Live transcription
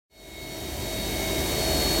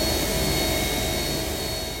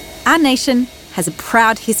Our nation has a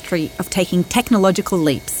proud history of taking technological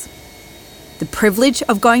leaps. The privilege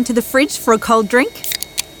of going to the fridge for a cold drink?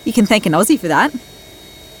 You can thank an Aussie for that.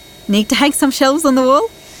 Need to hang some shelves on the wall?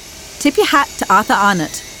 Tip your hat to Arthur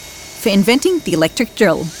Arnott for inventing the electric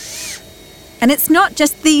drill. And it's not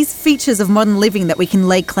just these features of modern living that we can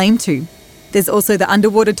lay claim to. There's also the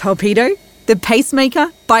underwater torpedo, the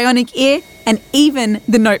pacemaker, bionic ear, and even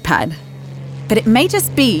the notepad. But it may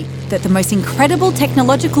just be that the most incredible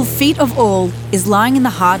technological feat of all is lying in the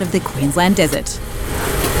heart of the Queensland desert.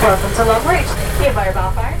 Welcome to Long Reach. Your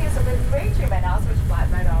mobile phone is within reach. You may now switch flight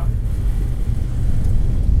mode on.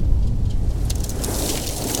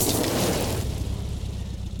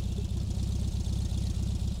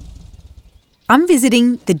 I'm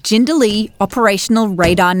visiting the Jindalee Operational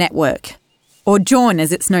Radar Network, or JORN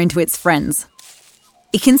as it's known to its friends.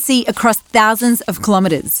 It can see across thousands of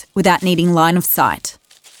kilometres without needing line of sight.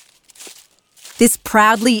 This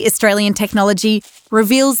proudly Australian technology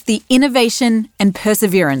reveals the innovation and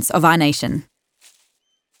perseverance of our nation.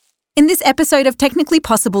 In this episode of Technically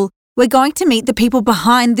Possible, we're going to meet the people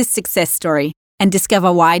behind this success story and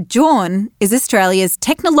discover why JORN is Australia's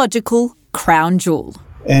technological crown jewel.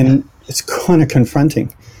 And it's kind of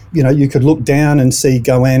confronting. You know, you could look down and see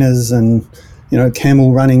goannas and,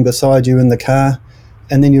 camel running beside you in the car.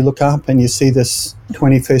 And then you look up and you see this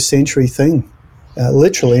 21st century thing,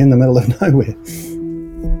 literally in the middle of nowhere.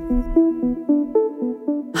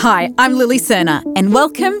 Hi, I'm Lily Cerner, and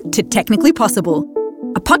welcome to Technically Possible,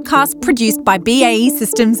 a podcast produced by BAE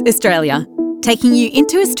Systems Australia, taking you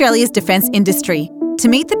into Australia's defence industry to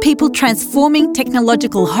meet the people transforming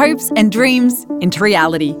technological hopes and dreams into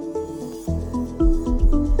reality.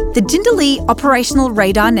 The Jindalee Operational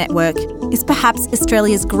Radar Network is perhaps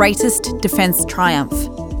Australia's greatest defence triumph.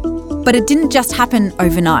 But it didn't just happen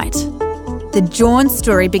overnight. The JORN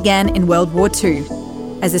story began in World War II,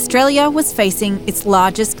 as Australia was facing its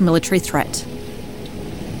largest military threat.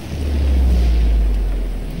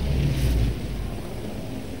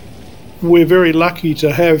 We're very lucky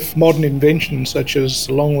to have modern inventions such as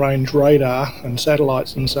long-range radar and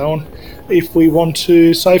satellites and so on if we want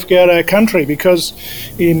to safeguard our country, because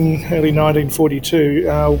in early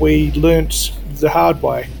 1942 we learnt the hard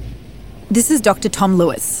way. This is Dr. Tom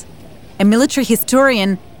Lewis, a military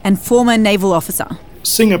historian and former naval officer.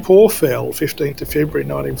 Singapore fell 15th of February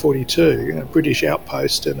 1942, a British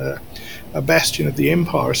outpost and a bastion of the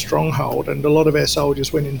empire, a stronghold, and a lot of our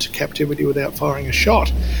soldiers went into captivity without firing a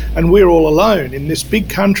shot. And we're all alone in this big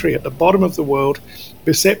country at the bottom of the world,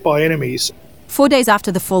 beset by enemies. 4 days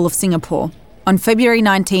after the fall of Singapore, on February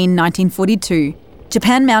 19, 1942,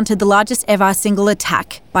 Japan mounted the largest ever single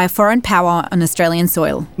attack by a foreign power on Australian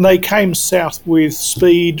soil. They came south with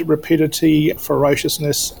speed, rapidity,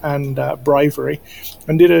 ferociousness and bravery,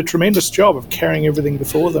 and did a tremendous job of carrying everything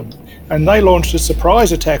before them. And they launched a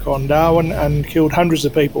surprise attack on Darwin and killed hundreds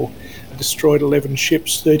of people, destroyed 11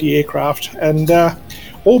 ships, 30 aircraft, and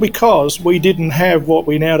all because we didn't have what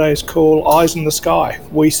we nowadays call eyes in the sky.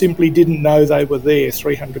 We simply didn't know they were there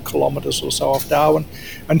 300 kilometres or so off Darwin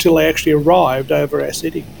until they actually arrived over our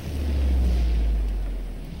city.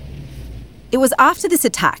 It was after this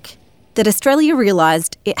attack that Australia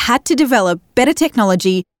realised it had to develop better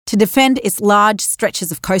technology to defend its large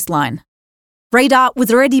stretches of coastline. Radar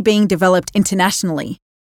was already being developed internationally,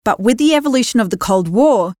 but with the evolution of the Cold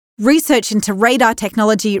War, research into radar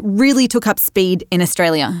technology really took up speed in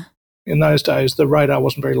Australia. In those days, the radar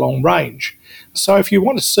wasn't very long range. So if you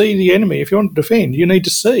want to see the enemy, if you want to defend, you need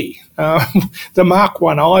to see. The Mark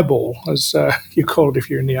I eyeball, as you call it if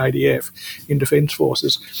you're in the ADF, in Defence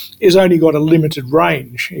Forces, is only got a limited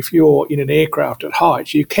range. If you're in an aircraft at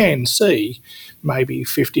height, you can see maybe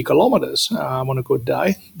 50 kilometres on a good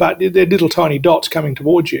day, but they're little tiny dots coming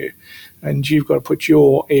towards you, and you've got to put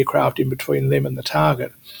your aircraft in between them and the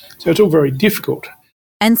target. So it's all very difficult.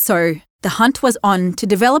 And so the hunt was on to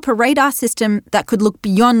develop a radar system that could look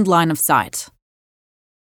beyond line of sight.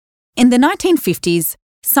 In the 1950s,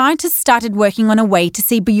 scientists started working on a way to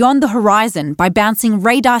see beyond the horizon by bouncing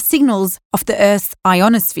radar signals off the Earth's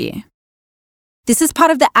ionosphere. This is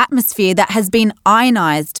part of the atmosphere that has been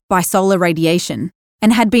ionised by solar radiation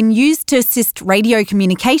and had been used to assist radio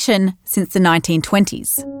communication since the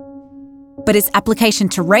 1920s. But its application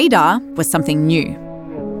to radar was something new.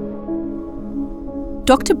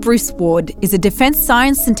 Dr. Bruce Ward is a Defence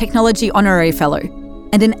Science and Technology Honorary Fellow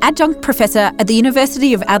and an adjunct professor at the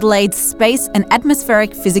University of Adelaide's Space and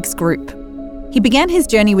Atmospheric Physics Group. He began his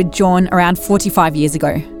journey with JORN around 45 years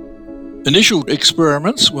ago. Initial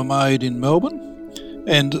experiments were made in Melbourne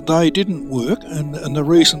and they didn't work, and the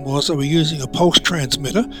reason was they were using a pulse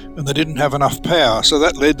transmitter and they didn't have enough power, so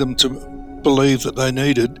that led them to believed that they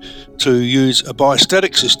needed to use a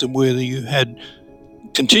bistatic system where you had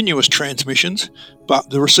continuous transmissions, but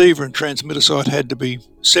the receiver and transmitter site had to be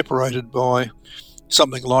separated by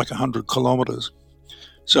something like 100 kilometres.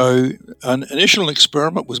 So an initial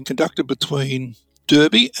experiment was conducted between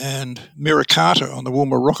Derby and Mirricata on the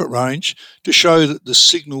Woomera Rocket Range to show that the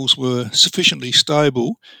signals were sufficiently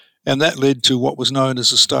stable, and that led to what was known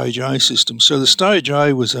as the Stage A system. So the Stage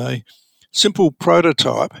A was a simple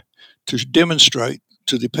prototype to demonstrate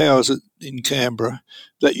to the powers in Canberra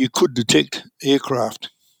that you could detect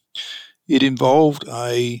aircraft. It involved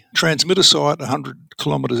a transmitter site 100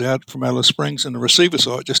 kilometres out from Alice Springs and a receiver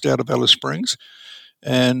site just out of Alice Springs.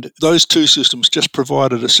 And those two systems just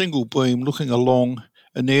provided a single beam looking along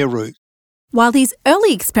an air route. While these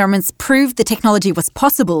early experiments proved the technology was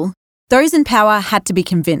possible, those in power had to be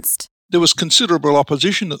convinced. There was considerable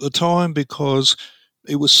opposition at the time because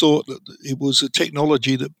it was thought that it was a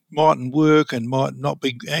technology that mightn't work and might not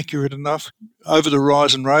be accurate enough.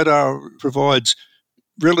 Over-the-horizon radar provides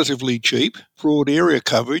relatively cheap, broad area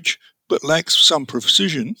coverage, but lacks some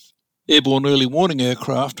precision. Airborne early warning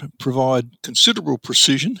aircraft provide considerable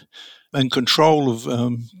precision and control of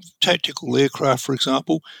tactical aircraft, for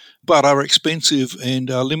example, but are expensive and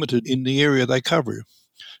are limited in the area they cover.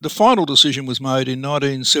 The final decision was made in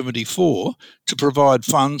 1974 to provide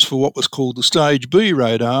funds for what was called the Stage B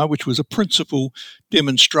radar, which was a principal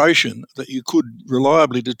demonstration that you could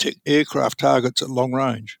reliably detect aircraft targets at long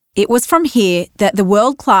range. It was from here that the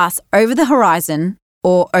world-class Over-the-Horizon,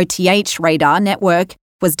 or OTH radar network,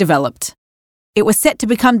 was developed. It was set to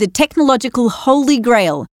become the technological holy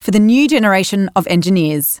grail for the new generation of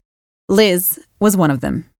engineers. Liz was one of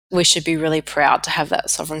them. We should be really proud to have that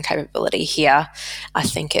sovereign capability here. I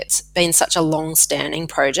think it's been such a long-standing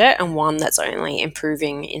project and one that's only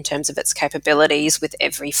improving in terms of its capabilities with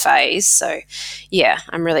every phase. So, yeah,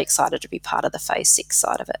 I'm really excited to be part of the Phase 6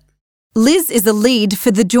 side of it. Liz is the lead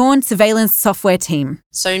for the Dawn surveillance software team.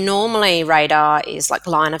 So normally radar is like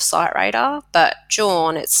line of sight radar, but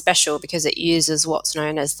Dawn, it's special because it uses what's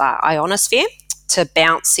known as the ionosphere to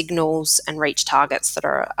bounce signals and reach targets that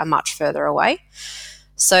are much further away.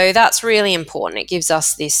 So that's really important. It gives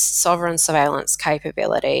us this sovereign surveillance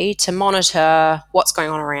capability to monitor what's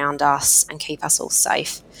going on around us and keep us all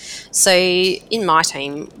safe. So in my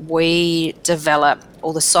team, we develop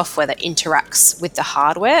all the software that interacts with the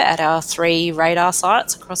hardware at our 3 radar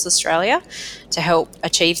sites across Australia to help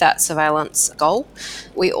achieve that surveillance goal.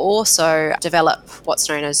 We also develop what's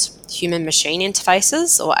known as human-machine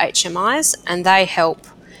interfaces, or HMIs, and they help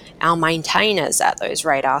our maintainers at those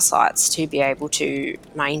radar sites to be able to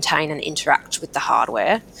maintain and interact with the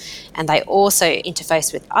hardware. And they also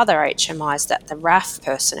interface with other HMIs that the RAF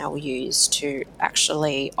personnel use to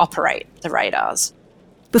actually operate the radars.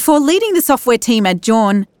 Before leading the software team at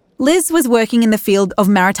Dawn, Liz was working in the field of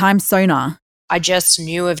maritime sonar. I just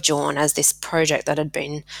knew of Dawn as this project that had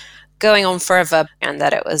been going on forever, and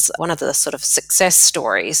that it was one of the sort of success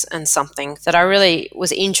stories and something that I really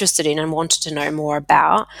was interested in and wanted to know more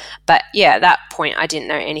about. But yeah, at that point I didn't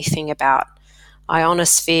know anything about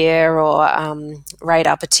ionosphere or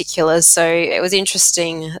radar particulars, so it was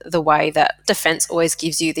interesting the way that defence always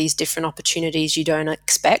gives you these different opportunities you don't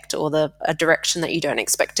expect, or a direction that you don't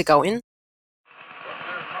expect to go in.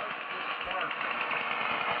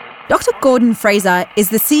 Dr. Gordon Fraser is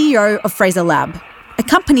the CEO of Fraser Lab, a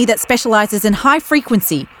company that specialises in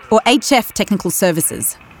high-frequency, or HF, technical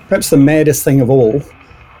services. Perhaps the maddest thing of all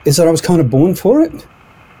is that I was kind of born for it.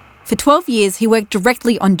 For 12 years, he worked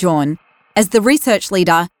directly on Dawn as the research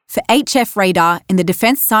leader for HF radar in the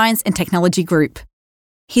Defence Science and Technology Group.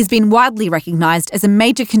 He's been widely recognised as a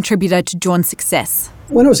major contributor to Dawn's success.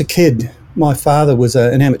 When I was a kid, my father was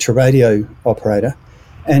an amateur radio operator,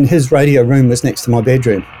 and his radio room was next to my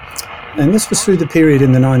bedroom. And this was through the period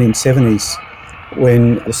in the 1970s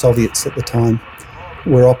when the Soviets at the time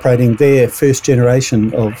were operating their first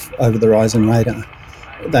generation of over-the-horizon radar.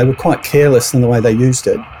 They were quite careless in the way they used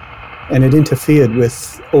it, and it interfered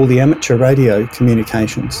with all the amateur radio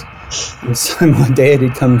communications. And so my dad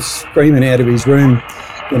had come screaming out of his room,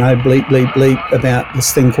 bleep, bleep, bleep, about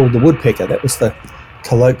this thing called the woodpecker. That was the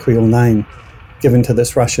colloquial name given to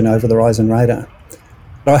this Russian over-the-horizon radar.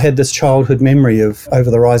 I had this childhood memory of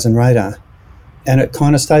over-the-horizon radar, and it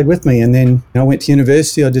kind of stayed with me. And then I went to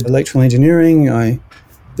university, I did electrical engineering. I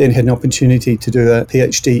then had an opportunity to do a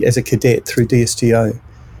PhD as a cadet through DSTO,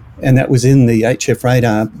 and that was in the HF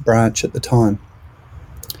radar branch at the time.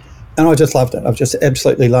 And I just loved it. I've just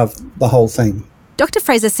absolutely loved the whole thing. Dr.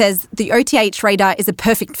 Fraser says the OTH radar is a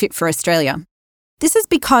perfect fit for Australia. This is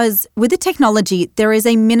because with the technology, there is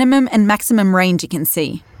a minimum and maximum range you can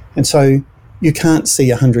see. And so you can't see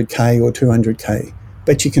 100k or 200k,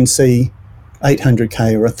 but you can see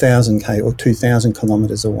 800k or 1,000k or 2,000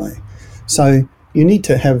 kilometres away. So you need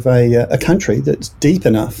to have a country that's deep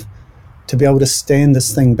enough to be able to stand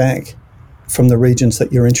this thing back from the regions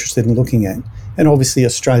that you're interested in looking at. And obviously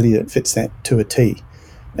Australia fits that to a T.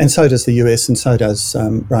 And so does the US, and so does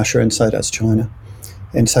Russia, and so does China,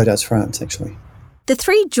 and so does France, actually. The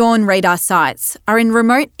 3 Jawn radar sites are in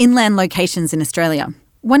remote inland locations in Australia.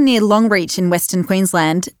 One near Longreach in Western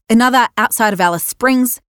Queensland, another outside of Alice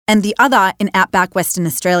Springs, and the other in outback Western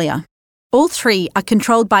Australia. All 3 are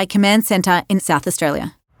controlled by a command centre in South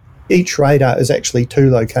Australia. Each radar is actually 2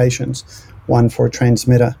 locations, one for a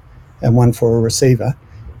transmitter and one for a receiver,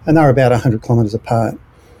 and they're about 100 kilometres apart.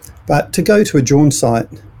 But to go to a Jawn site,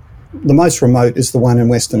 the most remote is the one in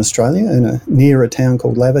Western Australia, near a town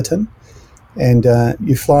called Laverton. And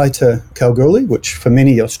you fly to Kalgoorlie, which for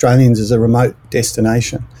many Australians is a remote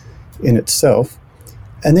destination in itself.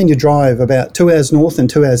 And then you drive about 2 hours north and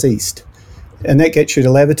 2 hours east. And that gets you to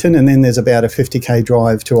Laverton, and then there's about a 50k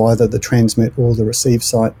drive to either the transmit or the receive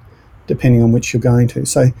site, depending on which you're going to.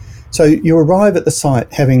 So you arrive at the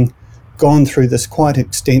site having gone through this quite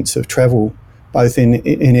extensive travel, both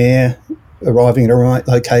in air, arriving at a remote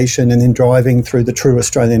location, and then driving through the true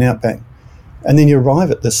Australian outback. And then you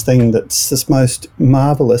arrive at this thing that's this most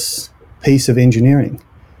marvellous piece of engineering.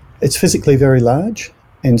 It's physically very large.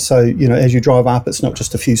 And so, as you drive up, it's not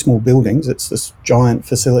just a few small buildings, it's this giant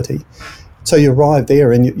facility. So you arrive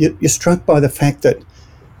there and you're struck by the fact that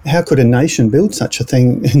how could a nation build such a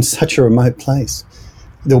thing in such a remote place?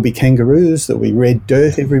 There'll be kangaroos, there'll be red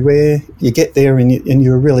dirt everywhere. You get there and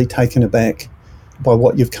you're really taken aback by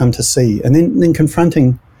what you've come to see. And then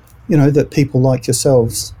confronting, that people like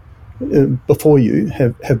yourselves before you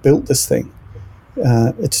have built this thing.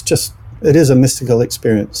 It is a mystical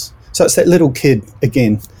experience. So it's that little kid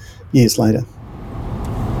again, years later.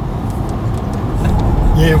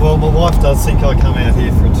 Yeah, well, my wife does think I come out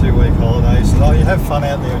here for a 2-week holiday. So you have fun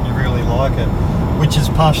out there and you really like it, which is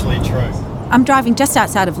partially true. I'm driving just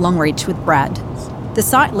outside of Longreach with Brad, the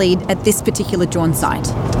site lead at this particular Jawn site.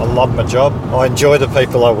 I love my job. I enjoy the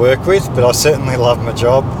people I work with, but I certainly love my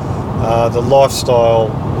job. The lifestyle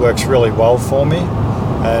works really well for me,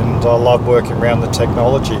 and I love working around the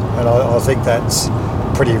technology. And I think that's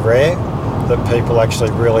pretty rare, that people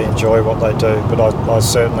actually really enjoy what they do. But I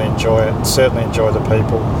certainly enjoy it, certainly enjoy the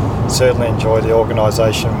people, certainly enjoy the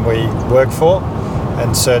organisation we work for,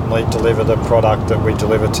 and certainly deliver the product that we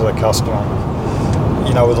deliver to the customer.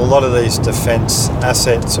 With a lot of these defence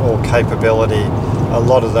assets or capability, a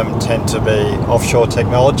lot of them tend to be offshore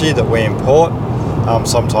technology that we import.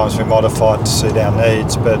 Sometimes we modify it to suit our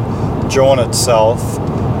needs, but Jawn itself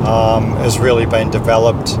has really been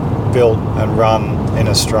developed, built and run in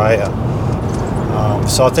Australia.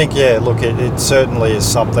 So I think, it certainly is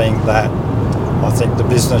something that I think the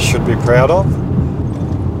business should be proud of.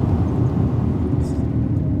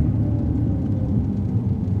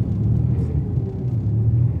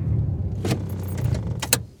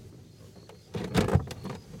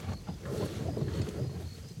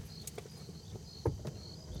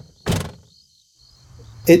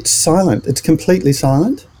 It's silent. It's completely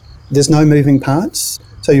silent. There's no moving parts.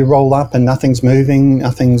 So you roll up and nothing's moving,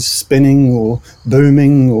 nothing's spinning or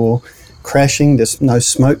booming or crashing. There's no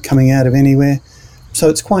smoke coming out of anywhere. So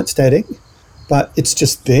it's quite static, but it's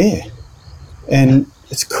just there. And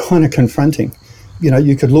it's kind of confronting.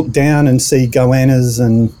 You could look down and see goannas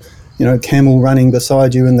and, camel running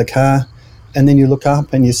beside you in the car. And then you look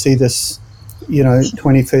up and you see this,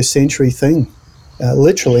 21st century thing,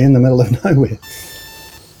 literally in the middle of nowhere.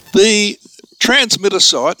 The transmitter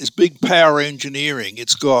site is big power engineering.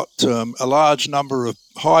 It's got a large number of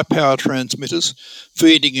high power transmitters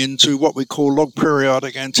feeding into what we call log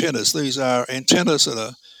periodic antennas. These are antennas that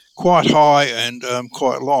are quite high and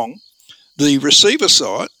quite long. The receiver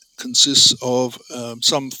site consists of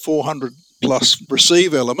some 400 plus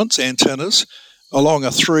receive elements, antennas, along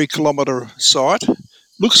a 3 kilometre site.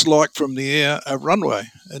 Looks like from the air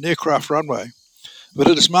an aircraft runway. But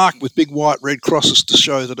it is marked with big white red crosses to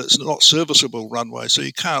show that it's not serviceable runway, so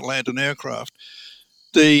you can't land an aircraft.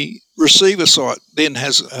 The receiver site then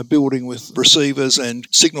has a building with receivers and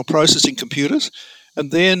signal processing computers. And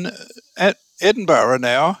then at Edinburgh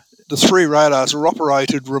now, the 3 radars are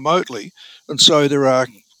operated remotely. And so there are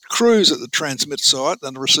crews at the transmit site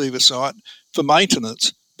and the receiver site for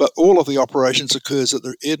maintenance, but all of the operations occurs at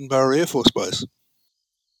the Edinburgh Air Force Base.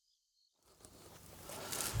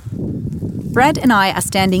 Brad and I are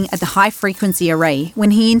standing at the high-frequency array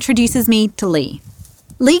when he introduces me to Lee.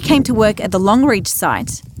 Lee came to work at the Longreach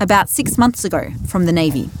site about 6 months ago from the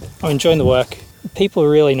Navy. I'm enjoying the work. People are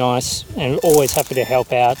really nice and always happy to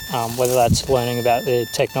help out, whether that's learning about the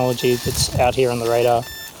technology that's out here on the radar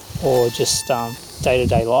or just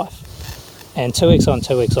day-to-day life. And 2 weeks on,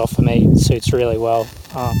 2 weeks off for me suits really well.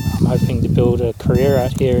 I'm hoping to build a career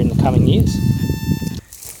out here in the coming years.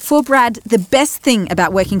 For Brad, the best thing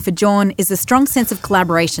about working for John is the strong sense of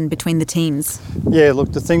collaboration between the teams. Yeah,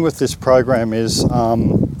 look, the thing with this program is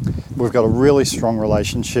we've got a really strong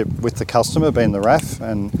relationship with the customer, being the RAF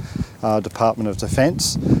and Department of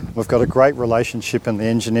Defence. We've got a great relationship in the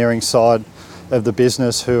engineering side of the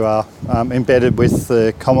business who are embedded with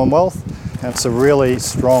the Commonwealth. And it's a really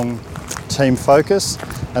strong team focus,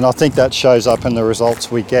 and I think that shows up in the results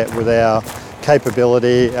we get with our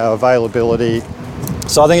capability, our availability.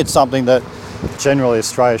 So I think it's something that generally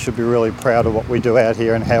Australia should be really proud of what we do out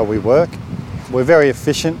here and how we work. We're very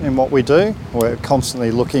efficient in what we do. We're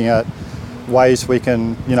constantly looking at ways we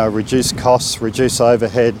can, reduce costs, reduce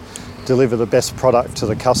overhead, deliver the best product to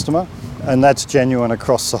the customer, and that's genuine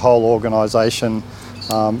across the whole organisation,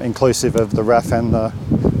 inclusive of the RAF and the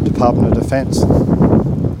Department of Defence.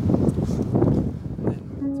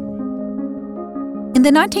 In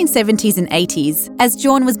the 1970s and 80s, as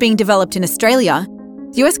John was being developed in Australia,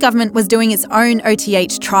 the US government was doing its own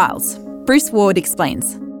OTH trials. Bruce Ward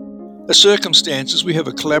explains. The circumstances, we have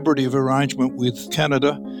a collaborative arrangement with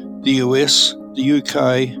Canada, the US, the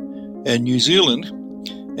UK and New Zealand,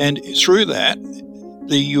 and through that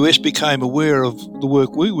the US became aware of the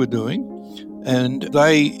work we were doing and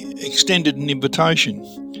they extended an invitation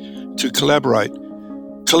to collaborate.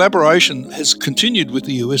 Collaboration has continued with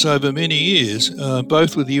the US over many years,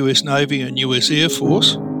 both with the US Navy and US Air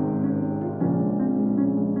Force.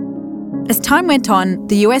 As time went on,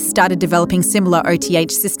 the US started developing similar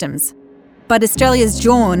OTH systems, but Australia's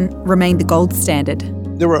John remained the gold standard.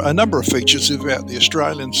 There were a number of features about the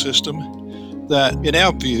Australian system that, in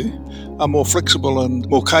our view, are more flexible and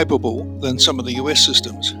more capable than some of the US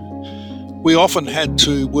systems. We often had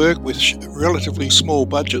to work with relatively small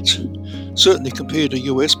budgets, certainly compared to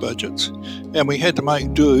US budgets, and we had to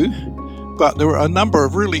make do, but there were a number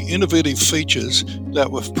of really innovative features that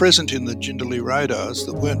were present in the Jindalee radars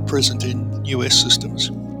that weren't present in US systems.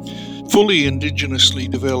 Fully indigenously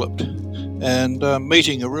developed and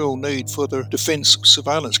meeting a real need for the defence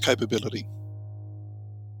surveillance capability.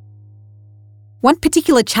 One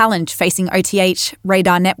particular challenge facing OTH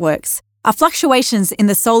radar networks are fluctuations in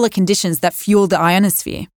the solar conditions that fuel the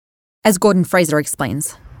ionosphere, as Gordon Fraser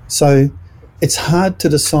explains. So it's hard to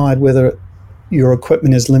decide whether your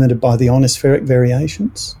equipment is limited by the ionospheric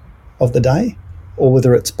variations of the day or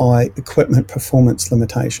whether it's by equipment performance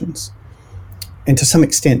limitations. And to some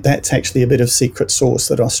extent, that's actually a bit of secret sauce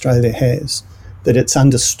that Australia has, that it's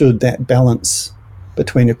understood that balance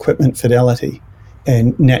between equipment fidelity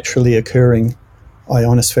and naturally occurring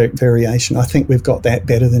ionospheric variation. I think we've got that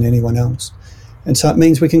better than anyone else. And so it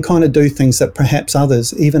means we can kind of do things that perhaps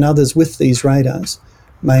others, even others with these radars,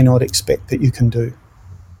 may not expect that you can do.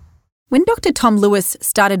 When Dr. Tom Lewis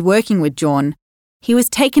started working with John, he was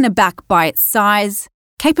taken aback by its size,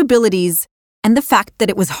 capabilities, and the fact that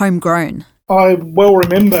it was homegrown. I well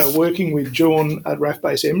remember working with John at RAF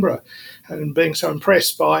Base Embra and being so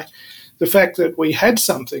impressed by the fact that we had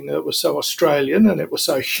something that was so Australian and it was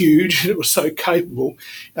so huge and it was so capable.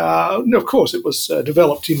 Of course, it was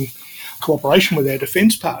developed in cooperation with our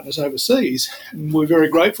defence partners overseas, and we're very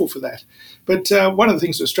grateful for that. But one of the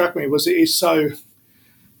things that struck me was it is so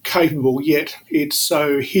capable, yet it's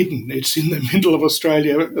so hidden. It's in the middle of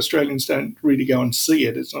Australia. Australians don't really go and see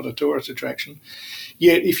it. It's not a tourist attraction.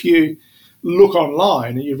 Yet if you look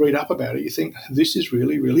online and you read up about it, you think, this is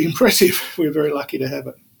really, really impressive. We're very lucky to have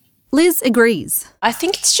it. Liz agrees. I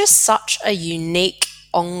think it's just such a unique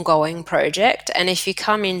ongoing project, and if you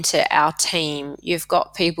come into our team, you've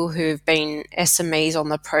got people who've been SMEs on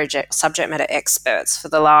the project, subject matter experts for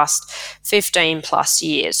the last 15 plus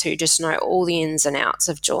years who just know all the ins and outs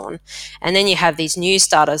of John, and then you have these new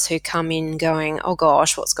starters who come in going, oh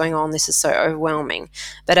gosh, what's going on, this is so overwhelming,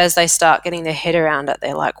 but as they start getting their head around it,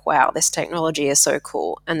 they're like, wow, this technology is so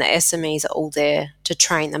cool, and the SMEs are all there to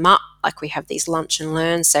train them up. Like we have these lunch and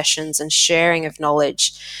learn sessions and sharing of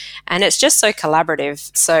knowledge, and it's just so collaborative.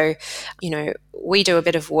 So, we do a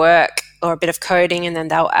bit of work or a bit of coding and then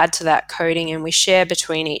they'll add to that coding and we share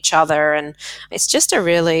between each other, and it's just a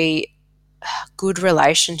really good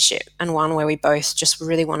relationship and one where we both just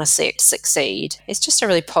really want to see it succeed. It's just a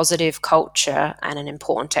really positive culture and an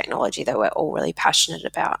important technology that we're all really passionate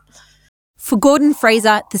about. For Gordon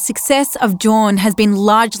Fraser, the success of John has been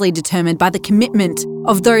largely determined by the commitment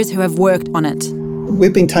of those who have worked on it.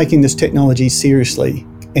 We've been taking this technology seriously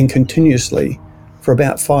and continuously for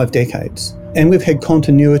about 5 decades. And we've had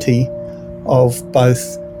continuity of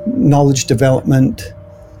both knowledge development,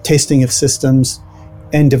 testing of systems,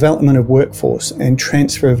 and development of workforce and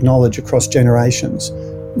transfer of knowledge across generations.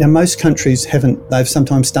 Now, most countries haven't. They've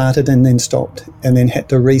sometimes started and then stopped and then had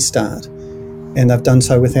to restart. And they've done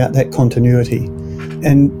so without that continuity.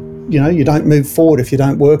 And, you don't move forward if you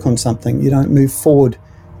don't work on something. You don't move forward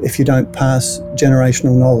if you don't pass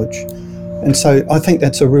generational knowledge. And so I think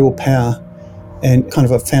that's a real power and kind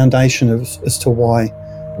of a foundation as to why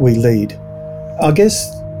we lead. I guess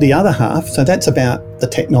the other half, so that's about the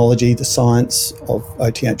technology, the science of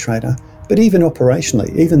OTH Radar, but even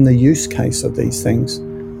operationally, even the use case of these things,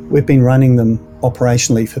 we've been running them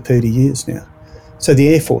operationally for 30 years now. So the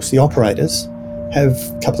Air Force, the operators, have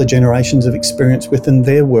a couple of generations of experience within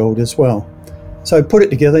their world as well. So put it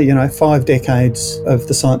together, 5 decades of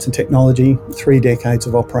the science and technology, 3 decades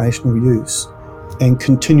of operational use, and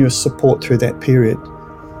continuous support through that period.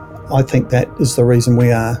 I think that is the reason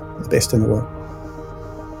we are the best in the world.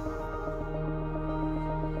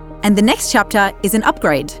 And the next chapter is an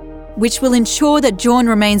upgrade, which will ensure that Jawn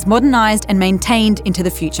remains modernised and maintained into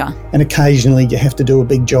the future. And occasionally you have to do a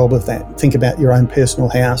big job of that. Think about your own personal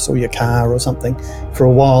house or your car or something. For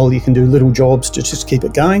a while you can do little jobs to just keep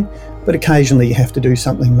it going, but occasionally you have to do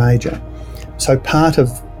something major. So part of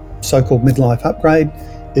so-called midlife upgrade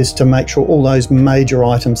is to make sure all those major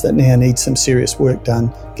items that now need some serious work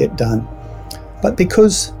done, get done. But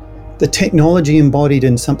because the technology embodied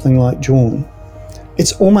in something like Jawn,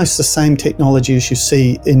 it's almost the same technology as you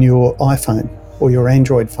see in your iPhone or your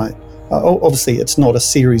Android phone. Obviously, it's not a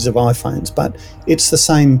series of iPhones, but it's the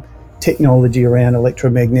same technology around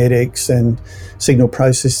electromagnetics and signal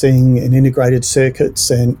processing and integrated circuits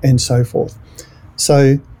and so forth.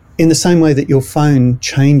 So in the same way that your phone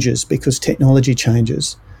changes because technology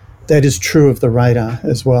changes, that is true of the radar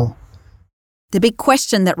as well. The big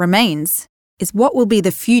question that remains is what will be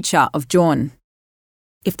the future of Jawn?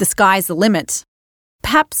 If the sky's the limit,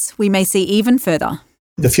 perhaps we may see even further.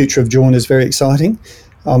 The future of Jawn is very exciting.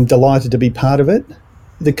 I'm delighted to be part of it.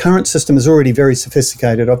 The current system is already very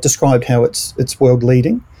sophisticated. I've described how it's world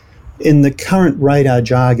leading. In the current radar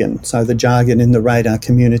jargon, so the jargon in the radar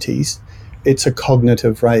communities, it's a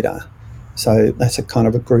cognitive radar. So that's a kind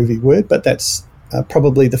of a groovy word, but that's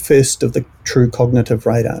probably the first of the true cognitive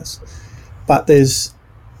radars. But there's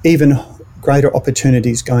even greater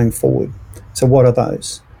opportunities going forward. So what are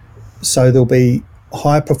those? So there'll be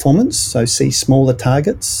higher performance, so see smaller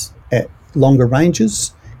targets at longer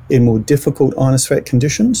ranges in more difficult ionosphere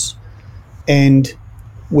conditions. And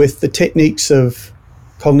with the techniques of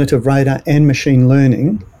cognitive radar and machine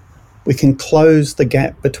learning, we can close the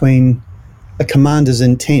gap between a commander's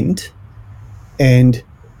intent and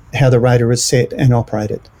how the radar is set and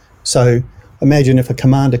operated. So imagine if a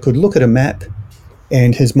commander could look at a map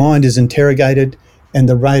and his mind is interrogated and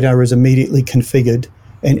the radar is immediately configured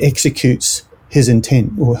and executes his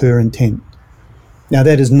intent or her intent. Now,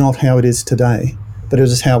 that is not how it is today, but it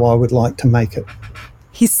is how I would like to make it.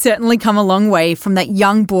 He's certainly come a long way from that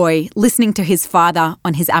young boy listening to his father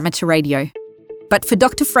on his amateur radio. But for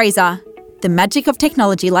Dr. Fraser, the magic of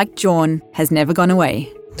technology like Jawn has never gone away.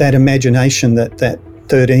 That imagination that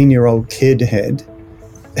 13-year-old kid had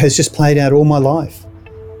has just played out all my life.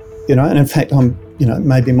 And in fact,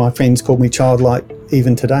 maybe my friends call me childlike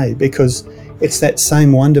even today because it's that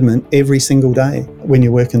same wonderment every single day when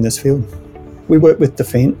you work in this field. We work with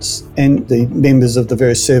Defence and the members of the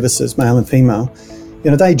various services, male and female.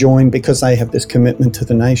 They join because they have this commitment to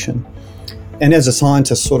the nation. And as a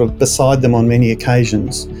scientist sort of beside them on many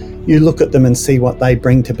occasions, you look at them and see what they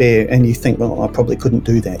bring to bear and you think, well, I probably couldn't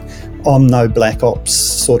do that. I'm no black ops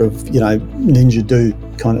sort of, ninja dude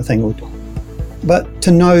kind of thing. But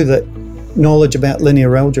to know that knowledge about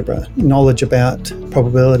linear algebra, knowledge about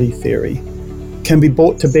probability theory can be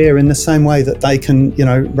brought to bear in the same way that they can,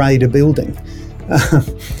 raid a building.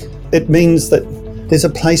 It means that there's a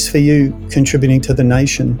place for you contributing to the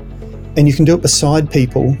nation and you can do it beside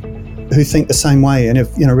people who think the same way and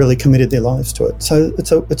have, really committed their lives to it. So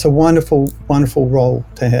it's a wonderful, wonderful role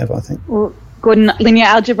to have, I think. Well, Gordon, linear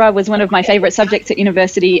algebra was one of my favourite subjects at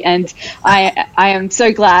university, and I am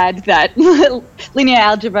so glad that linear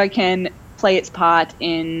algebra can play its part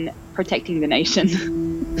in protecting the nation.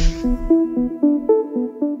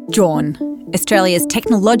 Jawn, Australia's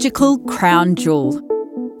technological crown jewel,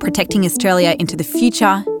 protecting Australia into the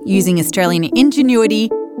future using Australian ingenuity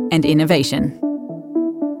and innovation.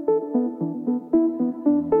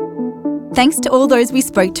 Thanks to all those we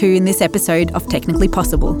spoke to in this episode of Technically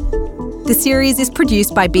Possible. The series is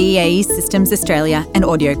produced by BAE Systems Australia and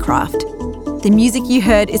Audiocraft. The music you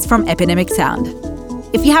heard is from Epidemic Sound.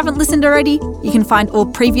 If you haven't listened already, you can find all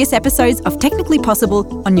previous episodes of Technically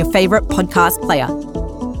Possible on your favourite podcast player.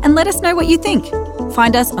 And let us know what you think.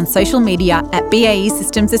 Find us on social media at BAE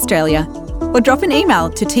Systems Australia or drop an email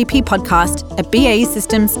to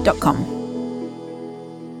tppodcast@baesystems.com.